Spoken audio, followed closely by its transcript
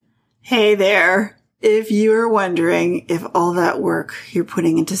Hey there. If you're wondering if all that work you're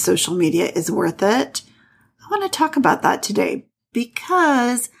putting into social media is worth it, I want to talk about that today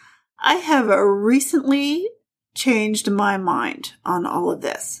because I have recently changed my mind on all of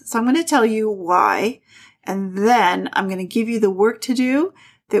this. So I'm going to tell you why, and then I'm going to give you the work to do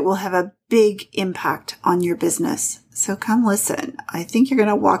that will have a big impact on your business. So come listen. I think you're going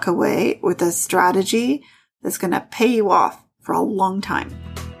to walk away with a strategy that's going to pay you off for a long time.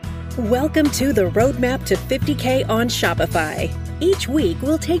 Welcome to the Roadmap to 50K on Shopify. Each week,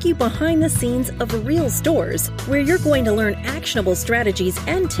 we'll take you behind the scenes of real stores where you're going to learn actionable strategies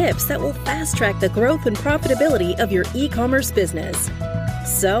and tips that will fast-track the growth and profitability of your e-commerce business.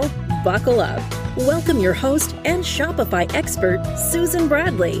 So, buckle up. Welcome your host and Shopify expert, Susan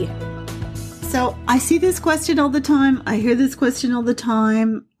Bradley. So I see this question all the time. I hear this question all the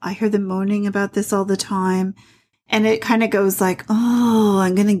time. I hear them moaning about this all the time. And it kind of goes like,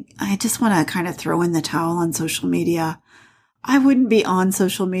 I just want to kind of throw in the towel on social media. I wouldn't be on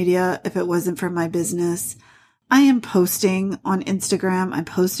social media if it wasn't for my business. I am posting on Instagram. I'm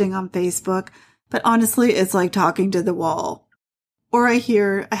posting on Facebook. But honestly, it's like talking to the wall. Or I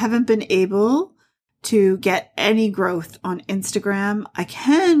hear I haven't been able to get any growth on Instagram. I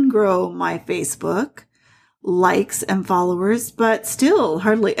can grow my Facebook likes and followers, but still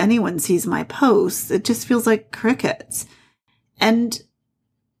hardly anyone sees my posts. It just feels like crickets. And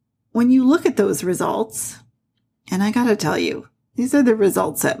when you look at those results, and I gotta tell you, these are the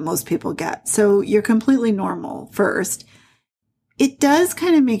results that most people get. So you're completely normal first. It does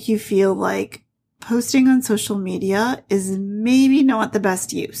kind of make you feel like posting on social media is maybe not the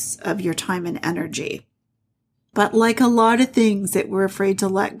best use of your time and energy. But like a lot of things that we're afraid to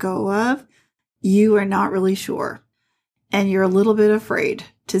let go of, you are not really sure. And you're a little bit afraid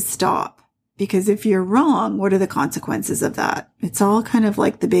to stop. Because if you're wrong, what are the consequences of that? It's all kind of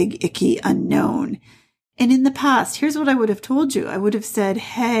like the big icky unknown. And in the past, here's what I would have told you. I would have said,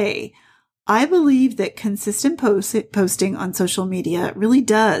 hey, I believe that consistent posting on social media really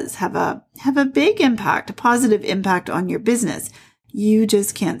does have a big impact, a positive impact on your business. You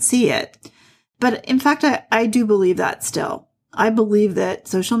just can't see it. But in fact, I do believe that still. I believe that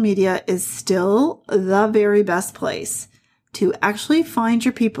social media is still the very best place to actually find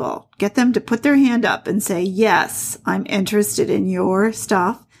your people, get them to put their hand up and say, yes, I'm interested in your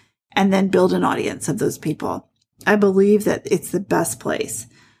stuff, and then build an audience of those people. I believe that it's the best place.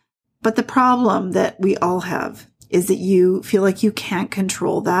 But the problem that we all have is that you feel like you can't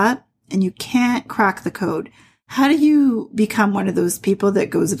control that and you can't crack the code. How do you become one of those people that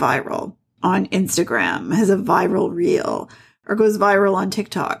goes viral on Instagram, has a viral reel, or goes viral on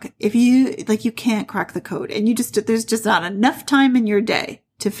TikTok? If you can't crack the code and there's just not enough time in your day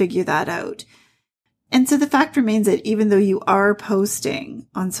to figure that out. And so the fact remains that even though you are posting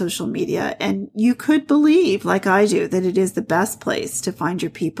on social media and you could believe, like I do, that it is the best place to find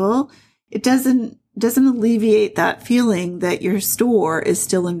your people, it doesn't alleviate that feeling that your store is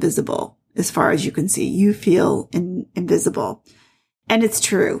still invisible as far as you can see. You feel invisible. And it's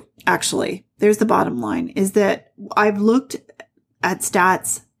true, actually. There's the bottom line, is that I've looked at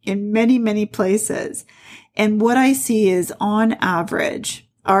stats in many, many places. And what I see is on average,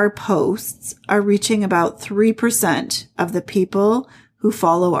 our posts are reaching about 3% of the people who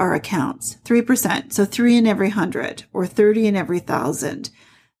follow our accounts. 3%. So 3 in every 100 or 30 in every 1,000.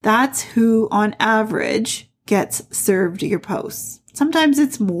 That's who on average gets served your posts. Sometimes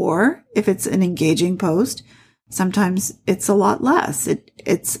it's more if it's an engaging post. Sometimes it's a lot less.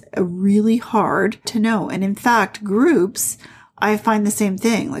 It's really hard to know. And in fact, groups, I find the same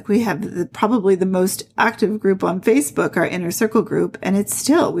thing. Like we have probably the most active group on Facebook, our Inner Circle group, and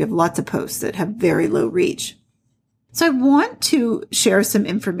we have lots of posts that have very low reach. So I want to share some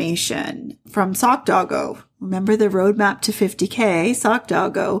information from SockDoggo. Remember the Roadmap to 50K,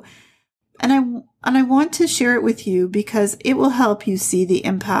 SockDoggo. And I want to share it with you because it will help you see the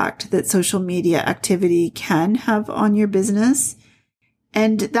impact that social media activity can have on your business.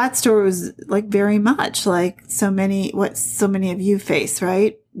 And that store was like very much like so many of you face,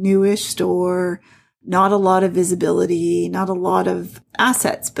 right? Newish store, not a lot of visibility, not a lot of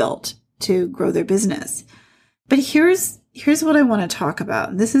assets built to grow their business. But here's what I want to talk about.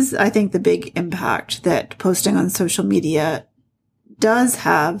 And this is, I think, the big impact that posting on social media does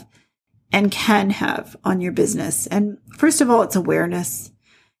have and can have on your business. And first of all, it's awareness.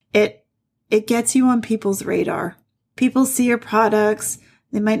 It gets you on people's radar. People see your products.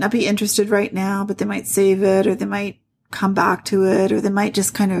 They might not be interested right now, but they might save it, or they might come back to it, or they might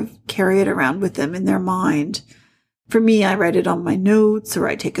just kind of carry it around with them in their mind. For me, I write it on my notes or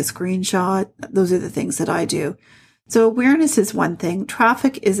I take a screenshot. Those are the things that I do. So awareness is one thing.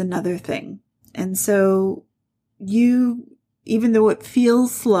 Traffic is another thing. And so even though it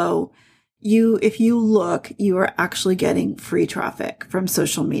feels slow, if you look, you are actually getting free traffic from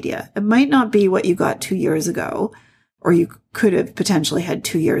social media. It might not be what you got 2 years ago, or you could have potentially had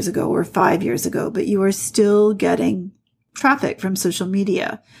 2 years ago or 5 years ago, but you are still getting traffic from social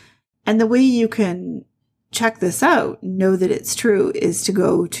media. And the way you can check this out, know that it's true, is to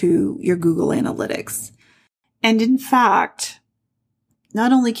go to your Google Analytics. And in fact,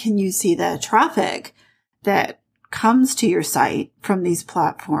 not only can you see the traffic that comes to your site from these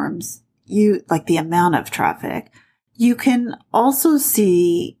platforms, like the amount of traffic, you can also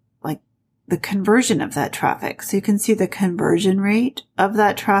see like the conversion of that traffic. So you can see the conversion rate of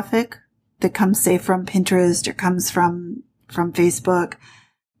that traffic that comes, say, from Pinterest or comes from Facebook.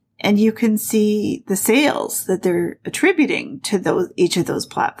 And you can see the sales that they're attributing to each of those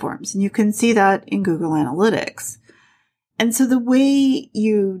platforms. And you can see that in Google Analytics. And so the way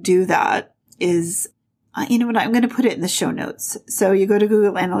you do that is, you know what, I'm going to put it in the show notes. So you go to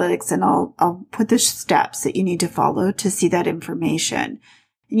Google Analytics and I'll put the steps that you need to follow to see that information.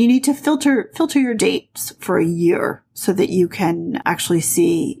 And you need to filter your dates for a year so that you can actually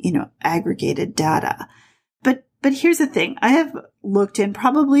see, aggregated data. But here's the thing. I have looked in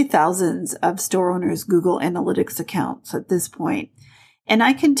probably thousands of store owners' Google Analytics accounts at this point. And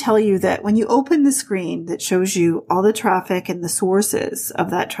I can tell you that when you open the screen that shows you all the traffic and the sources of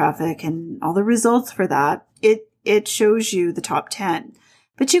that traffic and all the results for that, it shows you the top 10.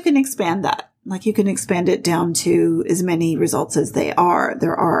 But you can expand that. Like you can expand it down to as many results as there's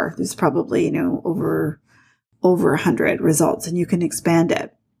probably, over 100 results, and you can expand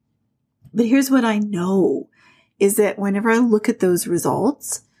it. But here's what I know is that whenever I look at those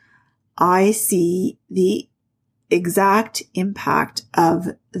results, I see the exact impact of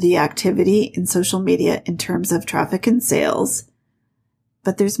the activity in social media in terms of traffic and sales.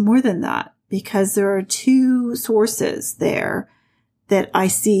 But there's more than that, because there are 2 sources there that I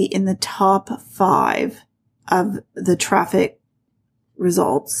see in the top 5 of the traffic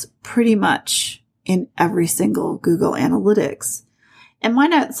results pretty much in every single Google Analytics. And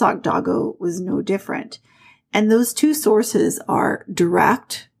mine at Sock Doggo was no different. And those 2 sources are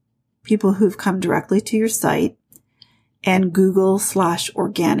direct, people who've come directly to your site, and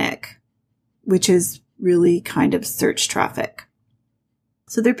Google/organic, which is really kind of search traffic.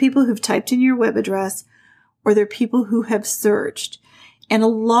 So they're people who've typed in your web address, or they're people who have searched. And a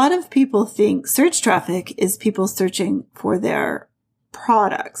lot of people think search traffic is people searching for their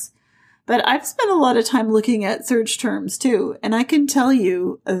products. But I've spent a lot of time looking at search terms too. And I can tell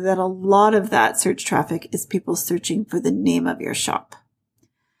you that a lot of that search traffic is people searching for the name of your shop.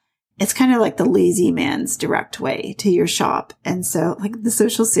 It's kind of like the lazy man's direct way to your shop. And so like the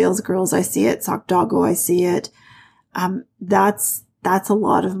social sales girls, I see it. Sock Doggo, I see it. That's a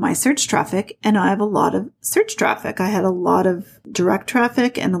lot of my search traffic. And I have a lot of search traffic. I had a lot of direct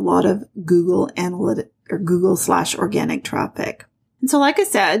traffic and a lot of Google Analytics or Google/organic traffic. And so like I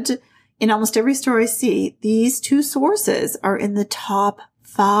said, in almost every store I see, these 2 sources are in the top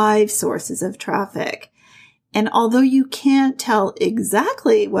 5 sources of traffic. And although you can't tell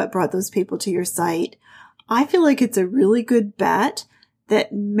exactly what brought those people to your site, I feel like it's a really good bet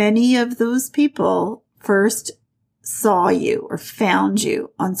that many of those people first saw you or found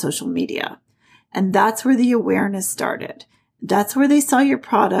you on social media. And that's where the awareness started. That's where they saw your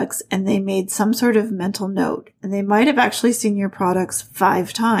products and they made some sort of mental note. And they might have actually seen your products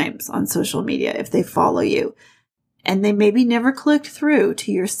 5 times on social media if they follow you. And they maybe never clicked through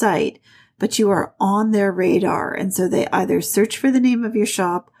to your site, but you are on their radar. And so they either search for the name of your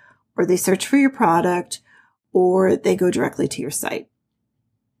shop, or they search for your product, or they go directly to your site.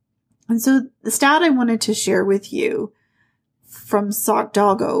 And so the stat I wanted to share with you from Sock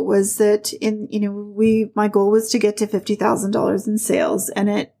Doggo was that my goal was to get to $50,000 in sales,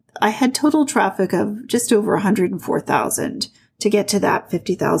 and I had total traffic of just over 104,000 to get to that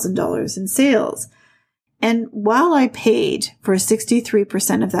 $50,000 in sales. And while I paid for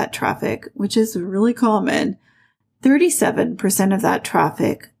 63% of that traffic, which is really common, 37% of that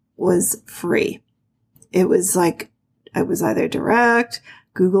traffic was free. It was either direct,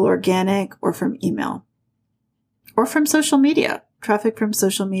 Google Organic, or from email. Or from social media, traffic from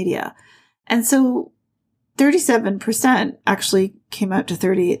social media. And so 37% actually came out to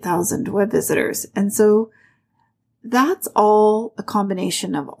 38,000 web visitors. And so that's all a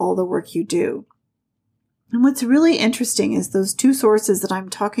combination of all the work you do. And what's really interesting is those 2 sources that I'm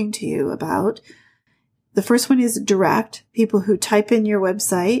talking to you about. The first one is direct, people who type in your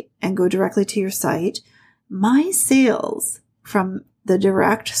website and go directly to your site. My sales from the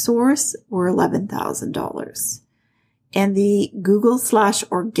direct source were $11,000. And the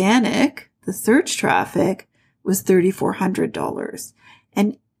Google/organic, the search traffic, was $3,400.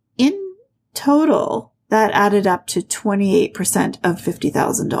 And in total, that added up to 28% of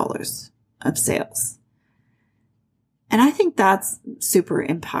 $50,000 of sales. And I think that's super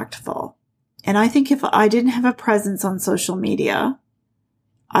impactful. And I think if I didn't have a presence on social media,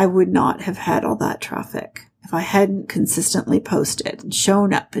 I would not have had all that traffic. If I hadn't consistently posted and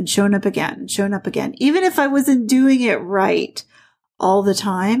shown up again and shown up again, even if I wasn't doing it right all the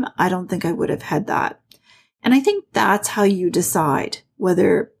time, I don't think I would have had that. And I think that's how you decide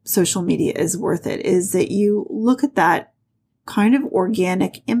whether social media is worth it, is that you look at that kind of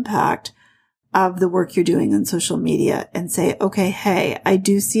organic impact of the work you're doing on social media and say, okay, hey, I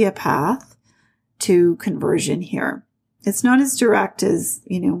do see a path to conversion here. It's not as direct as,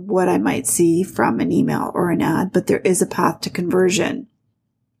 what I might see from an email or an ad, but there is a path to conversion.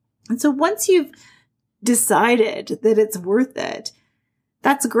 And so once you've decided that it's worth it,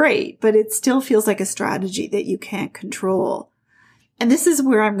 that's great, but it still feels like a strategy that you can't control. And this is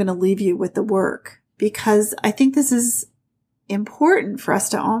where I'm going to leave you with the work, because I think this is important for us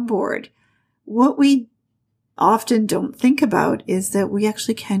to onboard. What we often don't think about is that we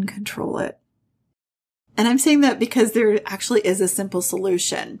actually can control it. And I'm saying that because there actually is a simple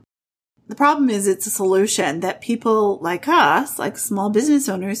solution. The problem is it's a solution that people like us, like small business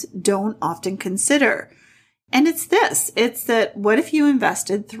owners, don't often consider. And it's this. It's that what if you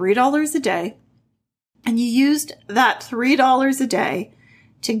invested $3 a day and you used that $3 a day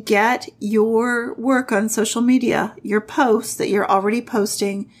to get your work on social media, your posts that you're already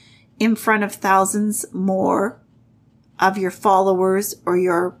posting in front of thousands more of your followers or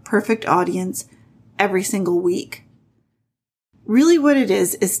your perfect audience every single week. Really what it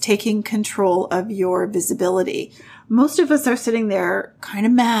is taking control of your visibility. Most of us are sitting there kind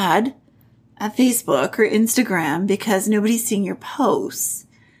of mad at Facebook or Instagram because nobody's seeing your posts.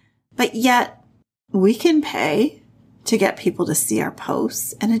 But yet we can pay to get people to see our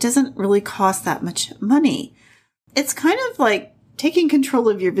posts, and it doesn't really cost that much money. It's kind of like taking control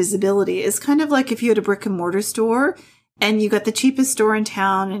of your visibility is kind of like if you had a brick and mortar store and you got the cheapest store in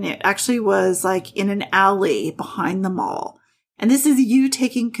town and it actually was like in an alley behind the mall. And this is you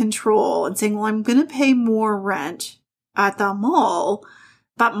taking control and saying, well, I'm going to pay more rent at the mall,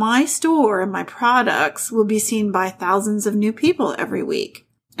 but my store and my products will be seen by thousands of new people every week.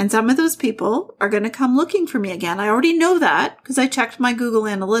 And some of those people are going to come looking for me again. I already know that because I checked my Google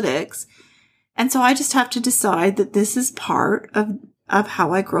Analytics. And so I just have to decide that this is part of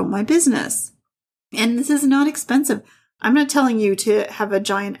how I grow my business. And this is not expensive. I'm not telling you to have a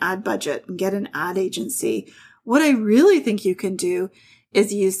giant ad budget and get an ad agency. What I really think you can do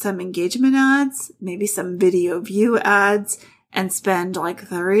is use some engagement ads, maybe some video view ads, and spend like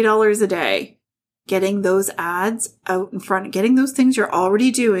 $30 a day getting those ads out in front, getting those things you're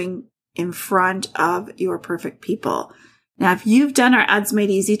already doing in front of your perfect people. Now, if you've done our Ads Made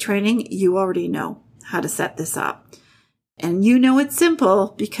Easy training, you already know how to set this up. And you know it's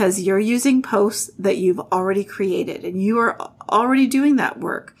simple because you're using posts that you've already created and you are already doing that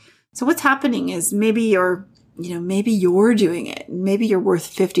work. So what's happening is maybe you're doing it. Maybe you're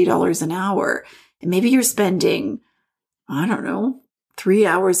worth $50 an hour and maybe you're spending, 3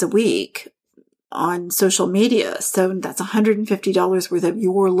 hours a week on social media. So that's $150 worth of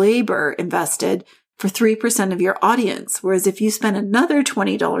your labor invested for 3% of your audience. Whereas if you spend another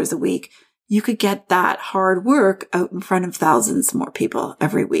 $20 a week, you could get that hard work out in front of thousands more people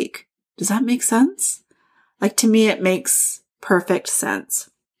every week. Does that make sense? Like, to me, it makes perfect sense.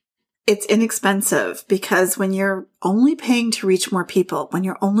 It's inexpensive because when you're only paying to reach more people, when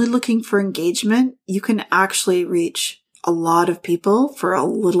you're only looking for engagement, you can actually reach a lot of people for a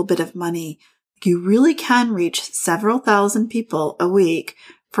little bit of money. You really can reach several thousand people a week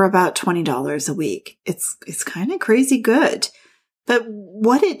for about $20 a week. It's kind of crazy good. But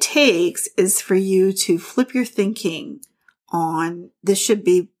what it takes is for you to flip your thinking on this should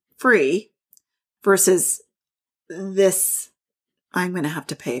be free versus this, I'm going to have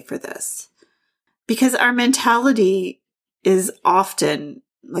to pay for this. Because our mentality is often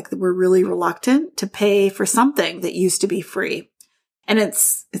like we're really reluctant to pay for something that used to be free. And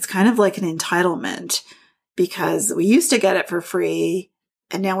it's kind of like an entitlement because we used to get it for free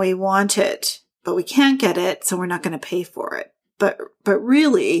and now we want it, but we can't get it, so we're not going to pay for it. But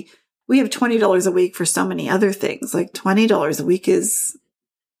really, we have $20 a week for so many other things. Like $20 a week is,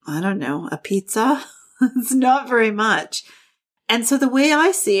 a pizza. It's not very much. And so the way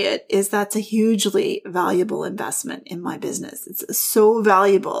I see it is that's a hugely valuable investment in my business. It's so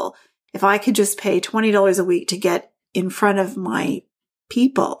valuable. If I could just pay $20 a week to get in front of my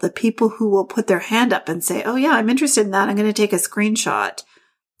people, the people who will put their hand up and say, oh yeah, I'm interested in that. I'm going to take a screenshot.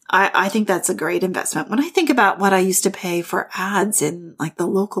 I think that's a great investment. When I think about what I used to pay for ads in like the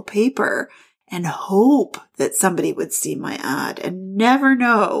local paper and hope that somebody would see my ad and never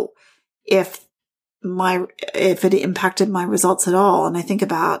know if it impacted my results at all. And I think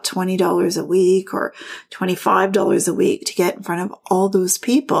about $20 a week or $25 a week to get in front of all those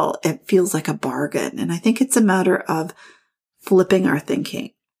people. It feels like a bargain. And I think it's a matter of flipping our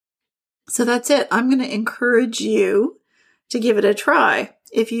thinking. So that's it. I'm going to encourage you to give it a try.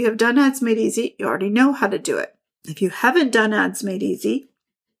 If you have done Ads Made Easy, you already know how to do it. If you haven't done Ads Made Easy,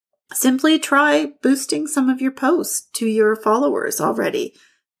 simply try boosting some of your posts to your followers already.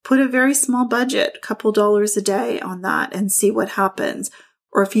 Put a very small budget, a couple dollars a day on that and see what happens.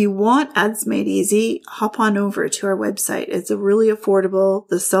 Or if you want Ads Made Easy, hop on over to our website. It's really affordable.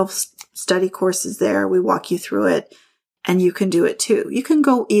 The self-study course is there. We walk you through it and you can do it too. You can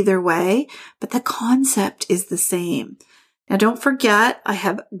go either way, but the concept is the same. Now, don't forget, I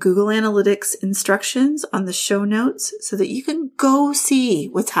have Google Analytics instructions on the show notes so that you can go see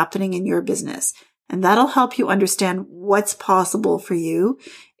what's happening in your business. And that'll help you understand what's possible for you.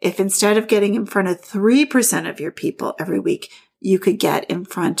 If instead of getting in front of 3% of your people every week, you could get in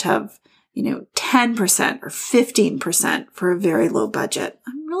front of, 10% or 15% for a very low budget.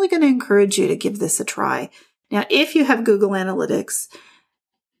 I'm really going to encourage you to give this a try. Now, if you have Google Analytics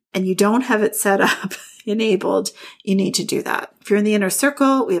and you don't have it set up, enabled, you need to do that. If you're in the inner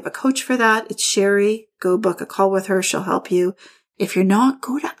circle, we have a coach for that. It's Sherry. Go book a call with her. She'll help you. If you're not,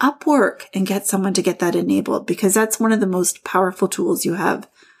 go to Upwork and get someone to get that enabled because that's one of the most powerful tools you have.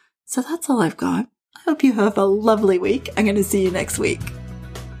 So that's all I've got. I hope you have a lovely week. I'm going to see you next week.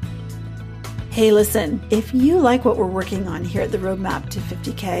 Hey, listen, if you like what we're working on here at the Roadmap to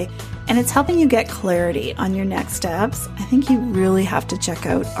 50K and it's helping you get clarity on your next steps, I think you really have to check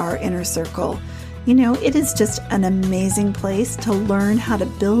out our inner circle. It is just an amazing place to learn how to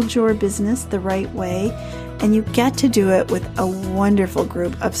build your business the right way. And you get to do it with a wonderful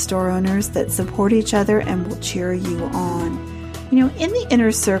group of store owners that support each other and will cheer you on. In the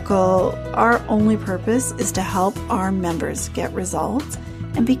inner circle, our only purpose is to help our members get results.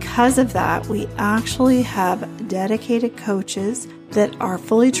 And because of that, we actually have dedicated coaches that are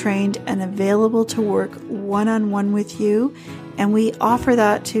fully trained and available to work one-on-one with you. And we offer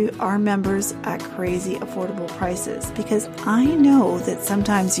that to our members at crazy affordable prices because I know that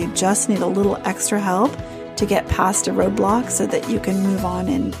sometimes you just need a little extra help to get past a roadblock so that you can move on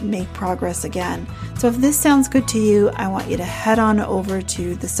and make progress again. So if this sounds good to you, I want you to head on over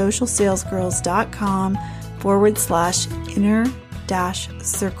to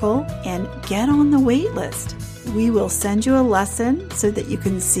thesocialsalesgirls.com/inner-circle and get on the wait list. We will send you a lesson so that you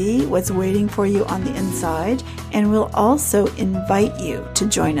can see what's waiting for you on the inside, and we'll also invite you to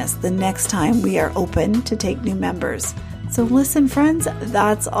join us the next time we are open to take new members. So listen, friends,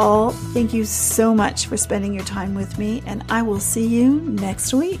 that's all. Thank you so much for spending your time with me, and I will see you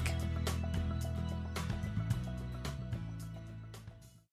next week.